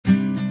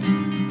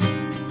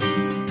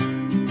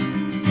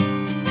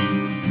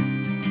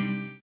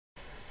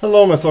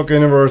Hello my soccer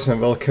universe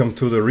and welcome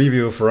to the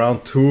review of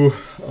round 2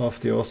 of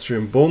the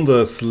Austrian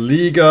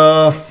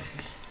Bundesliga.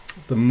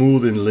 The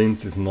mood in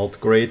Linz is not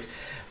great.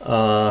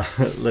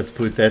 Let's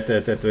put it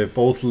that way.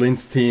 Both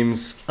Linz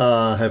teams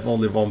have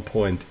only 1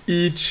 point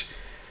each.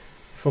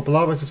 For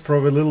Blau-Weiß it's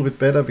probably a little bit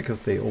better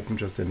because they opened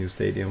just a new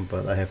stadium,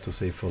 but I have to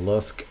say for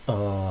LASK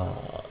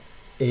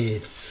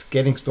it's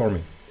getting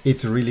stormy.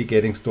 It's really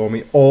getting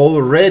stormy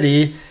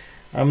already.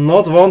 I'm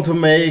not one to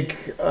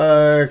make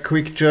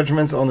quick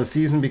judgments on the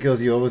season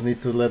because you always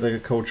need to let a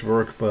coach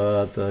work,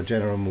 but the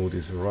general mood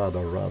is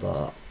rather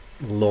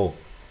low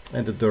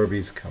and the derby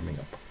is coming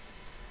up.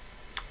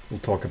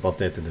 We'll talk about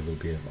that and there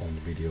will be an own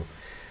video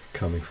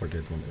coming for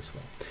that one as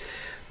well.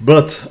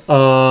 But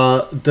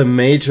the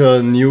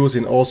major news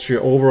in Austria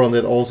overall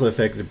that also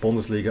affected the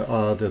Bundesliga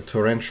are the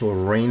torrential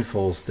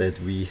rainfalls that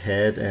we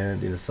had,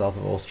 and in the south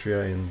of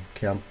Austria, in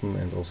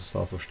Kärnten and also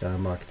south of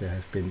Steiermark, there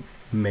have been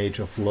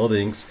major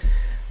floodings,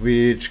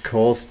 which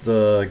caused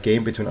the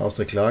game between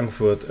Austria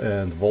Klagenfurt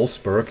and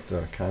Wolfsburg,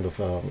 the kind of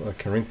a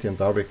Carinthian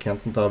derby,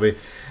 Kärnten derby,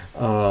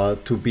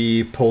 to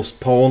be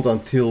postponed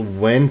until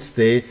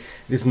Wednesday. It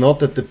is not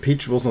that the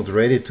pitch was not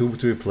ready to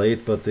be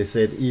played, but they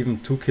said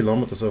even 2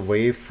 kilometers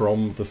away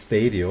from the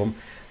stadium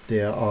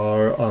there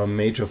are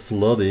major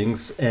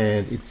floodings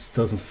and it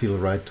doesn't feel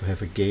right to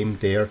have a game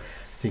there.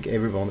 I think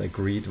everyone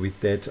agreed with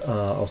that.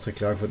 Austria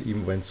Klagenfurt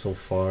even went so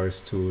far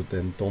as to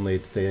then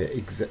donate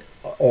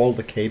all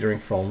the catering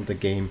from the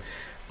game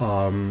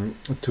to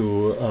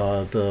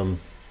the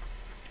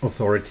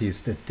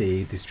authorities that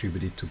they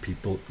distributed to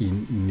people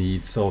in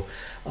need. So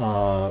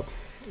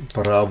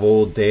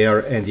bravo there.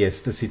 And yes,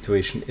 the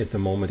situation at the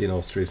moment in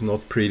Austria is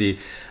not pretty.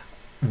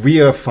 We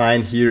are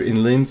fine here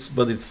in Linz,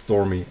 but it's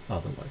stormy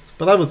otherwise.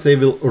 But I would say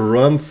we'll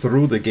run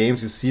through the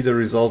games. You see the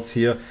results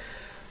here.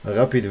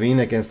 Rapid Wien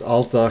against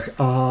Altach.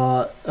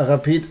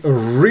 Rapid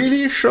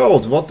really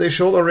showed what they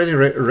showed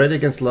already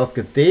against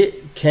LASK. They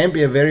can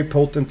be a very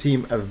potent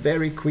team, a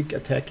very quick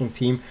attacking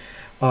team,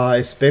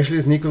 especially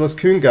as Nicolas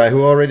Kühn guy,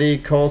 who already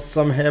caused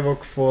some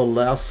havoc for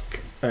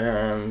LASK,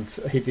 and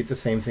he did the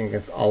same thing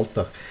against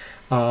Altach.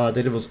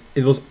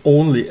 It was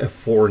only a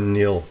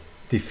 4-0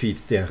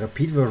 defeat there.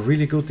 Rapid were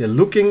really good. They're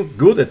looking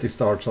good at the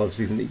start of the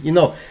season. You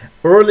know,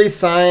 early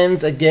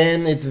signs,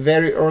 again, it's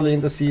very early in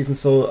the season,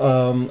 so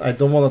I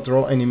don't want to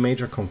draw any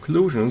major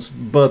conclusions,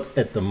 but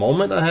at the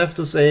moment I have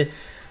to say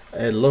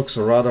it looks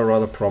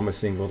rather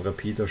promising what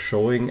Rapid are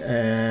showing,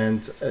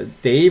 and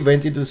they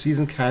went into the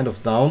season kind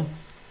of down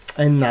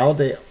and now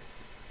they're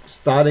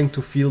starting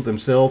to feel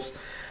themselves.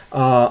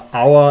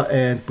 Auer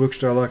and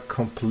Burgstaller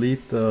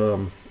complete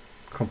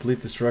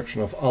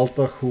destruction of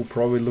Altach, who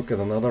probably look at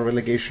another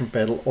relegation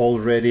battle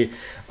already.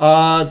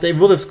 They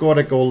would have scored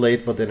a goal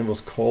late, but then it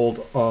was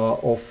called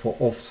off for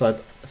offside,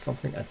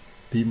 something I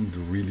didn't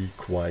really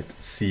quite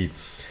see.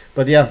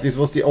 But yeah, this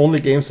was the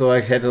only game, so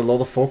I had a lot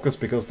of focus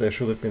because there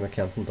should have been a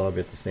Kärnten derby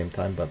at the same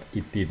time, but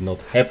it did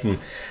not happen.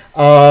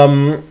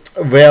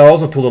 Where I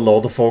also put a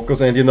lot of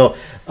focus, and you know,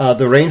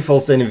 the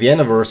rainfalls then in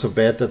Vienna were so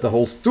bad that the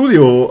whole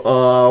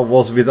studio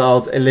was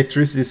without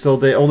electricity, so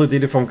they only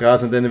did it from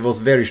Graz, and then it was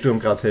very Sturm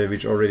Graz heavy,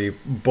 which already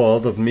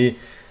bothered me,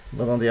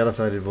 but on the other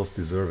side it was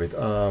deserved.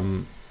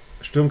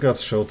 Sturm Graz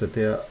showed that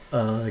they are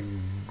a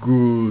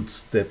good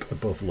step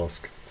above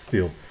LASK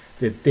still.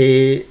 That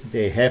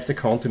they have the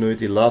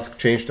continuity. LASK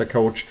changed their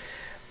coach.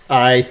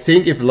 I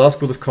think if LASK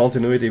would have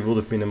continuity, it would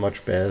have been a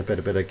much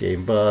better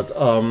game. But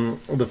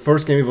the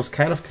first game, it was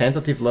kind of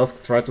tentative.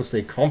 LASK tried to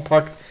stay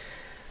compact,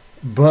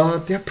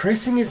 but their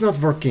pressing is not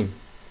working.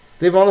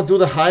 They want to do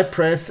the high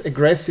press,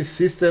 aggressive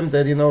system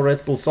that, you know,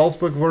 Red Bull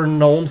Salzburg were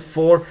known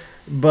for,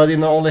 but you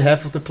know, only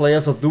half of the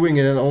players are doing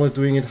it and only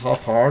doing it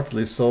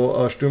half-heartedly.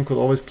 So Sturm could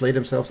always play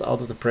themselves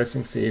out of the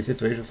pressing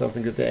situation,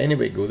 something that they're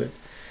anyway good at.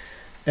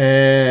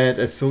 And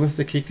as soon as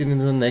they kicked it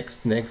into the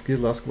next gear,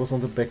 LASK was on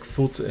the back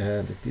foot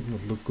and it did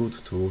not look good,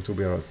 to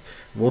be honest.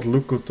 What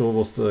looked good though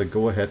was the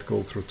go-ahead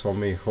goal through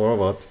Tommy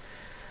Horvath,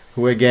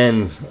 who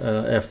again,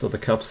 after the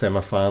cup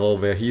semi-final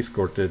where he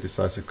scored the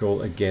decisive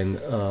goal, again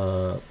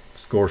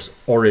scores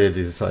already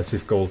the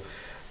decisive goal.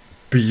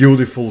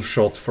 Beautiful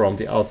shot from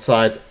the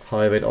outside.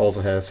 However, it also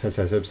has,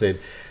 as I've said,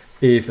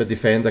 if a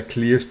defender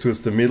clears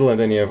towards the middle and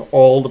then you have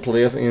all the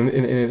players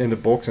in the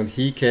box and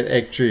he can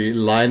actually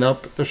line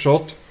up the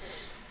shot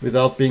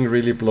without being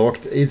really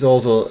blocked, is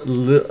also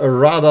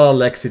rather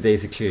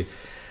lackadaisically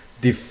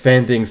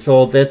defending,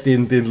 so that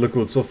didn't look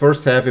good. So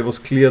first half it was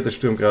clear the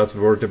Sturm Graz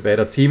were the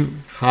better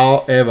team.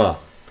 However,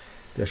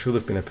 there should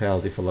have been a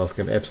penalty for LASK.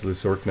 I'm absolutely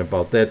certain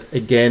about that.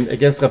 Again,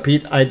 against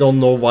Rapid, I don't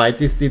know why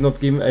this did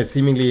not give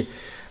seemingly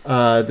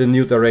the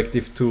new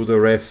directive to the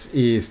refs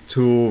is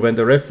to, when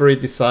the referee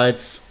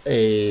decides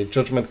a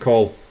judgment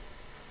call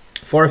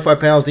for a foul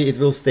penalty, it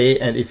will stay,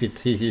 and if he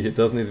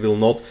doesn't, it will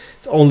not.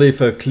 It's only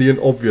if a clear and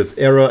obvious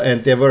error,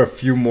 and there were a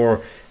few more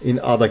in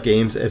other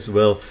games as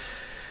well.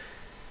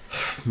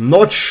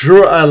 Not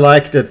sure I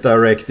like that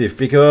directive,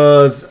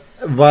 because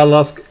while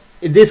LASK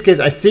in this case,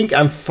 I think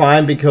I'm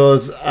fine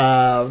because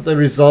the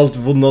result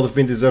would not have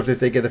been deserved if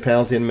they get a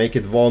penalty and make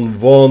it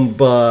 1-1,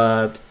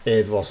 but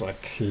it was a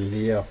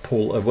clear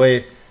pull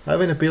away.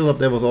 Having a build-up,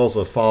 there was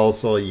also a foul,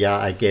 so yeah,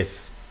 I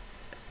guess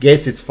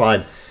it's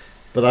fine.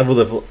 But I would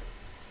have...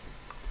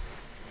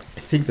 I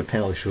think the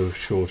penalty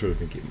should have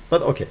been given,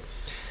 but okay.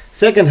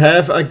 Second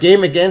half, a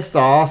game against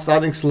us,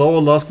 starting slow,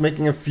 LASK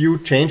making a few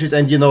changes,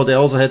 and you know, they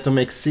also had to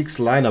make 6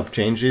 lineup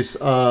changes,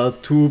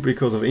 2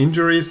 because of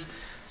injuries.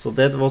 So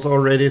that was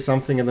already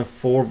something, and then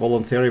 4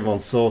 voluntary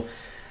ones. So,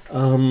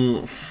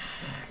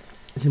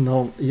 you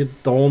know, you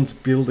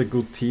don't build a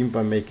good team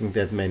by making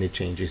that many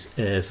changes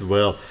as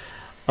well.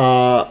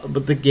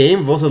 But the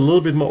game was a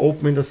little bit more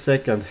open in the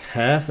second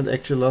half, and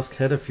actually LASK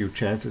had a few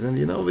chances. And,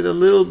 you know, with a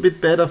little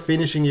bit better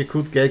finishing, you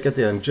could get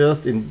there. And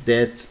just in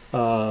that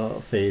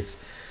phase,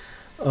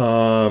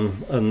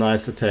 a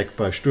nice attack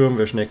by Sturm,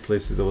 where Schneck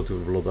plays it over to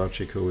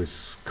Vlodarczyk, who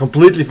is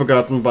completely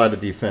forgotten by the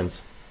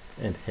defense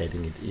and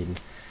heading it in.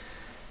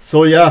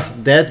 So yeah,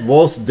 that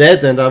was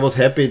that, and I was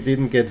happy it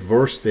didn't get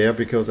worse there,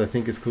 because I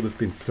think it could have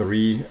been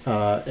 3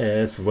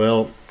 as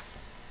well.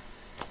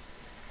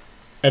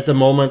 At the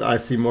moment, I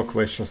see more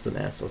questions than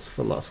answers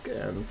for LASK,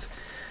 and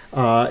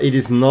it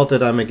is not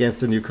that I'm against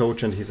the new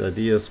coach and his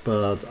ideas,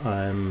 but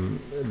I'm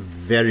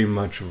very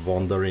much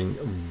wondering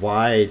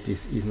why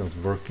this is not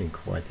working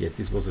quite yet.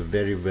 This was a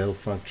very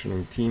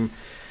well-functioning team,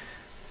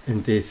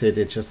 and they said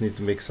they just need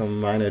to make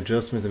some minor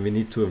adjustments, and we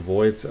need to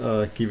avoid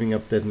giving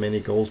up that many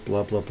goals,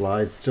 blah blah blah.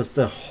 It's just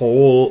the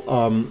whole,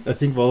 I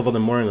think Volvo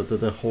more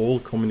the whole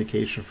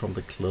communication from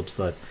the club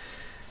side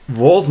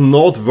was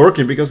not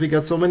working, because we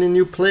got so many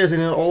new players,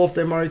 and all of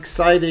them are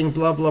exciting,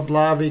 blah blah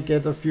blah. We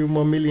get a few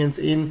more millions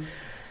in,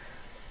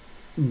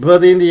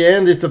 but in the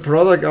end, if the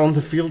product on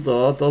the field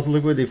doesn't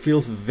look good, it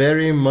feels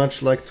very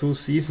much like 2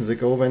 seasons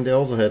ago, when they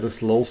also had a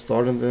slow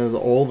start, and then it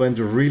all went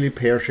really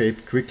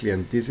pear-shaped quickly.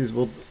 And this is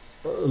what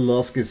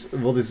LASK is,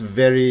 what is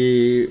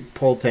very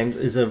potent,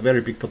 is a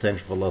very big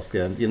potential for LASK.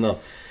 And you know,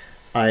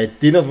 I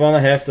did not want to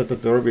have that the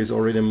Derby is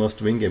already a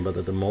must-win game, but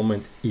at the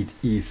moment it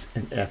is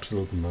an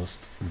absolute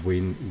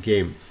must-win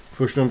game.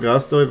 For Sturm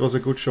Graz, though, it was a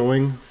good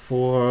showing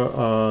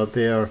for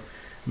their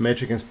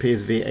match against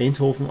PSV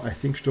Eindhoven. I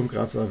think Sturm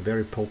Graz are a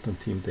very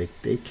potent team.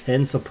 They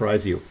can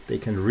surprise you. They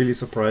can really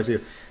surprise you,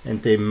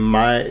 and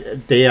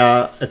they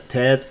are a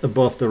tad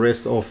above the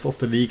rest of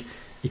the league,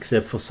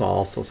 except for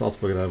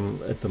Salzburg.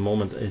 At the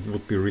moment, it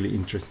would be really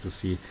interesting to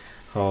see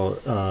how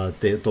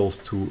those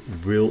two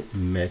will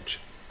match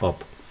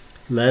up.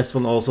 Last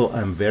one also,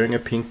 I'm wearing a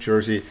pink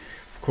jersey.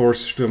 Of course,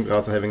 Sturm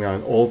Graz are having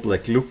an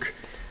all-black look,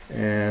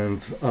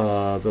 and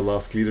the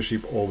LASK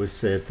leadership always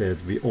said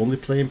that we only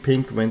play in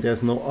pink when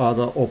there's no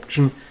other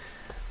option.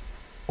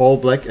 All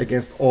black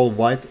against all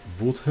white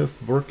would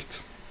have worked,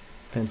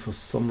 and for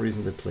some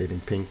reason they played in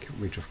pink,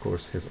 which of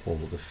course has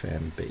also the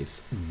fan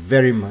base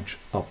very much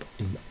up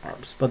in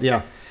arms. But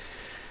yeah,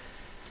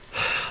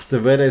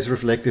 the weather is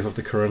reflective of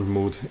the current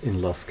mood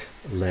in LASK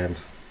land.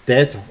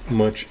 That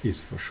much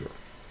is for sure.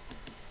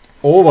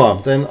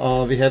 Over. Then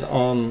we had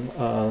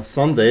on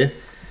Sunday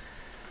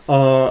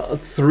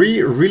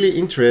 3 really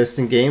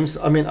interesting games.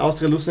 I mean,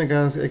 Austria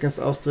Lustenau against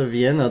Austria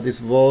Vienna. This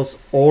was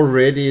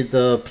already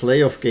the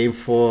playoff game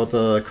for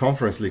the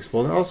Conference League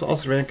spot. And also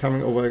Austria Vienna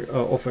coming over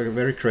off a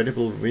very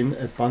credible win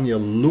at Banja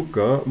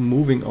Luka,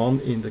 moving on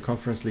in the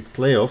Conference League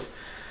playoff.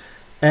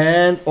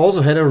 And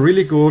also had a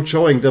really good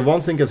showing. The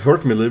one thing that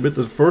hurt me a little bit,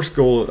 the first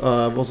goal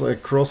was a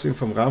crossing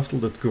from Ramstl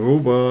that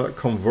Gruber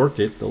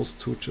converted. Those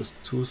two just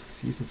 2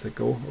 seasons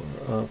ago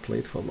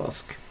played for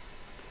LASK.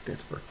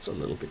 That hurts a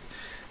little bit.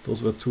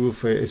 Those were 2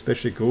 for,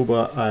 especially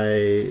Gruber.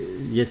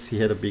 Yes, he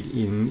had a big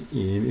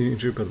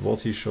injury, but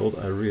what he showed,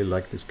 I really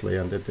like this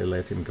player, and that they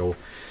let him go.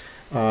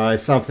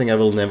 It's something I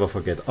will never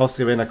forget.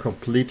 Austria Vienna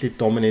completely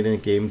dominating the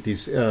game,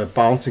 this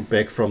bouncing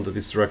back from the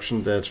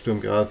destruction that Sturm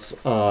Graz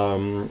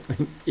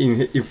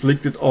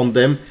inflicted on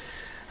them.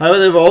 However,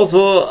 they were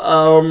also,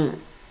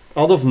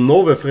 out of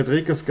nowhere,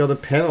 Fredrikas got a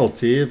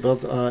penalty,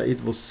 but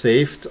it was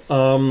saved.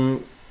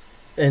 And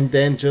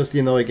then just,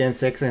 you know, again,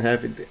 second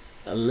half,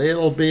 a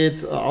little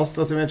bit,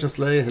 Austria Vienna just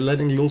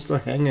letting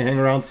Lustenau hang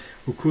around,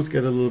 who could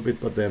get a little bit,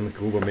 but then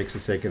Gruber makes a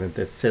second, and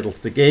that settles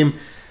the game.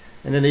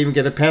 And then even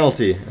get a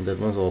penalty, and that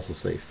was also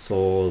saved.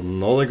 So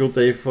not a good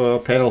day for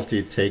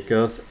penalty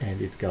takers,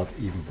 and it got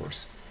even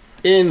worse.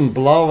 In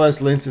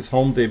Blau-Weiß Linz's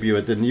home debut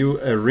at the new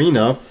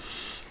arena,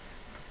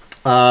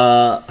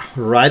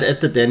 right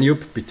at the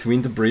Danube,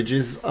 between the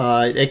bridges.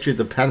 Actually,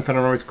 the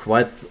panorama is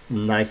quite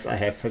nice, I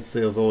have to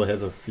say, although it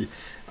has a few.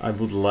 I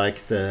would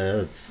like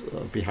that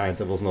behind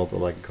there was not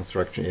like a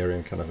construction area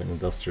and kind of an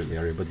industrial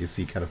area, but you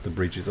see kind of the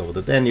bridges over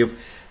the Danube,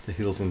 the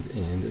hills in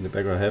the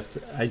background.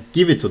 I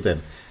give it to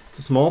them. It's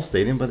a small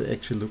stadium, but it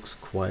actually looks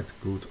quite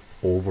good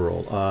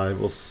overall. It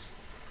was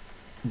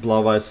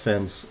Blau-Weiß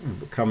fans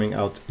coming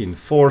out in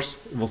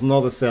force. It was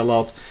not a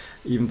sellout,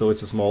 even though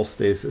it's a small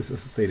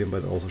stadium,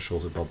 but it also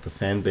shows about the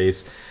fan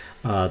base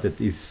that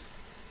is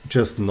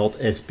just not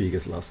as big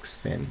as LASK's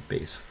fan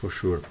base, for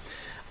sure.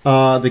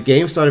 The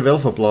game started well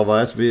for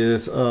Blau-Weiß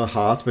with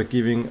Hardback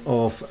giving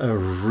off a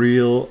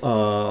real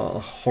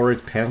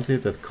horrid penalty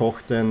that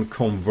Koch then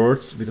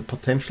converts with a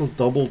potential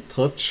double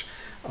touch,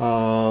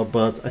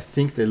 but I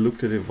think they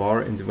looked at the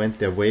VAR and went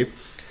their way.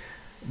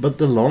 But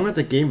the longer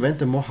the game went,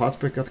 the more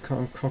Hardback got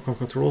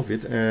control of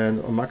it,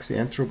 and Maxi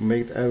Entrup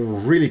made a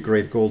really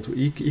great goal to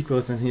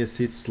equalize, and he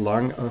assists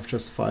Lang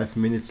just 5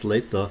 minutes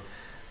later,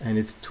 and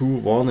it's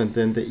 2-1, and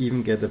then they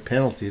even get a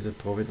penalty that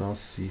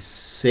Providence is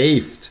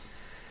saved.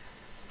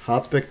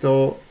 Hardback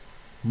though,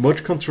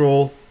 much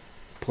control,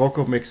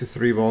 Prokop makes it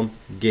 3-1,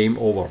 game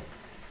over,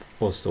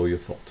 or so you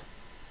thought.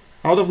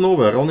 Out of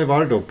nowhere,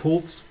 Ronivaldo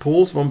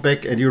pulls one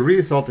back, and you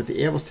really thought that the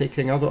air was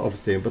taking out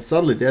of the game, but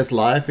suddenly there's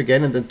life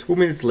again, and then 2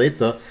 minutes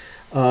later,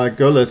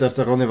 Gölles,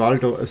 after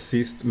Ronivaldo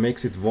assist,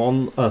 makes it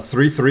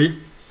 3-3.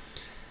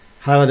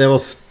 However, there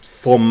was,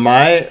 for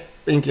my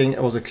inkling,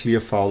 it was a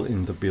clear foul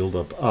in the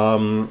build-up.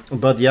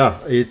 But yeah,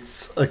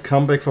 it's a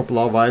comeback for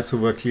Blau-Weiß, who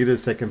were clearly the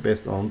second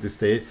best on this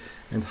day.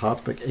 And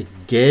Hardback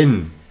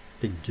again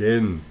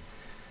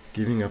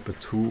giving up a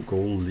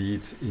 2-goal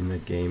lead in a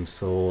game.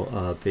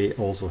 So they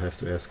also have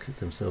to ask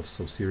themselves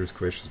some serious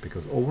questions,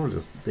 because overall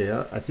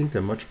I think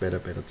they're a much better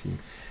team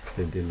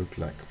than they look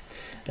like.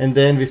 And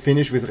then we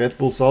finish with Red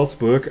Bull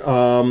Salzburg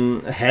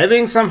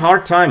having some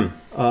hard time.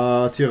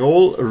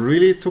 Tirol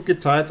really took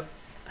it tight,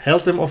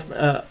 held them off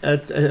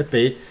at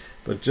bay,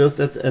 but just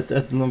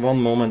at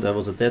one moment there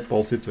was a dead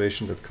ball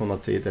situation that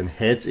Konaté then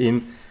heads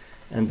in.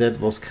 And that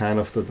was kind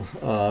of the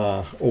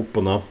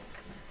opener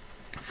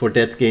for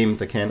that game,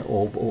 the can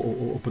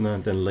opener,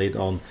 and then later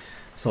on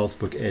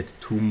Salzburg add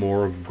 2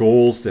 more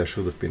goals. There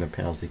should have been a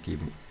penalty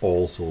given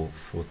also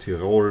for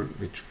Tirol,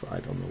 which I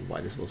don't know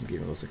why this wasn't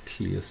given. It was a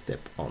clear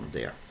step on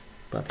there,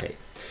 but hey.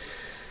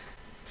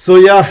 So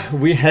yeah,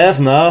 we have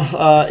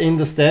now in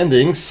the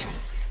standings,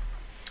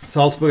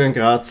 Salzburg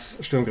and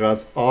Sturm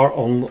Graz are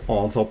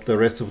on top. The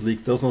rest of the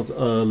league does not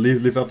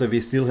live up there.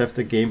 We still have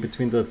the game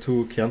between the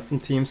 2 Carinthian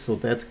teams, so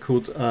that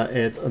could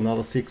add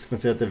another 6.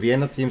 The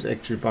Vienna teams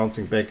actually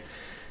bouncing back.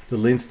 The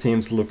Linz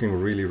teams looking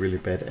really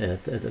bad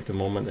at the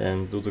moment,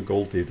 and due to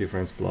goal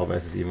difference,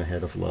 Blau-Weiß is even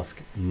ahead of LASK.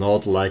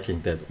 Not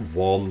liking that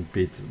one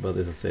bit, but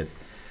as I said,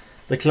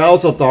 the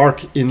clouds are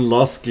dark in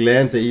LASK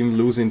land. They even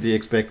losing the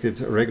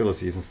expected regular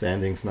season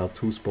standings, now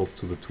 2 spots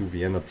to the 2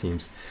 Vienna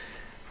teams.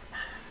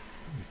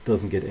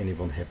 Doesn't get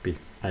anyone happy,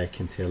 I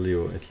can tell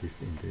you. At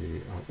least in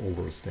the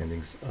overall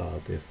standings,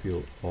 they're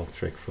still on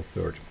track for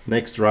 3rd.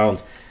 Next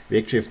round, we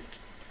actually have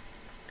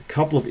a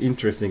couple of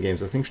interesting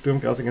games. I think Sturm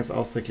Graz against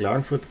Austria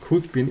Klagenfurt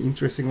could be an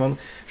interesting one.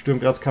 Sturm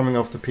Graz coming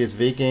off the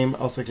PSV game,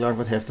 Austria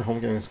Klagenfurt have the home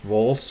game against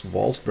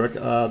Wolfsburg.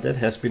 That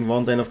has been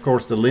one. Then of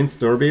course the Linz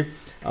Derby.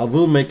 I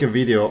will make a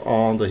video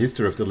on the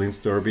history of the Linz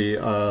Derby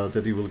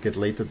that you will get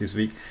later this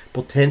week,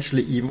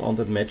 potentially even on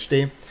that match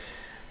day.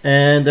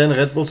 And then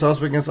Red Bull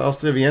Salzburg against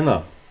Austria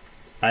Vienna.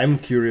 I'm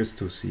curious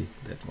to see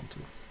that one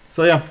too.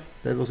 So yeah,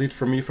 that was it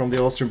from me from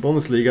the Austrian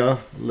Bundesliga.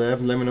 Let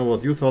me know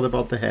what you thought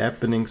about the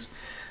happenings.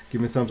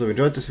 Give me a thumbs up if you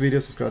enjoyed this video.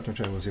 Subscribe to my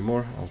channel to see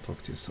more. I'll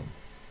talk to you soon.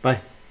 Bye.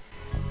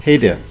 Hey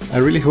there, I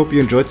really hope you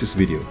enjoyed this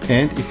video.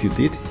 And if you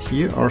did,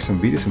 here are some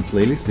videos and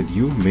playlists that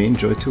you may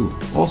enjoy too.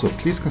 Also,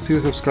 please consider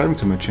subscribing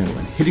to my channel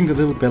and hitting the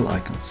little bell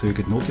icon so you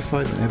get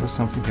notified whenever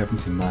something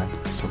happens in my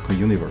soccer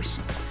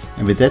universe.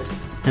 And with that,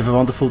 have a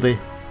wonderful day.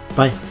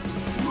 Bye.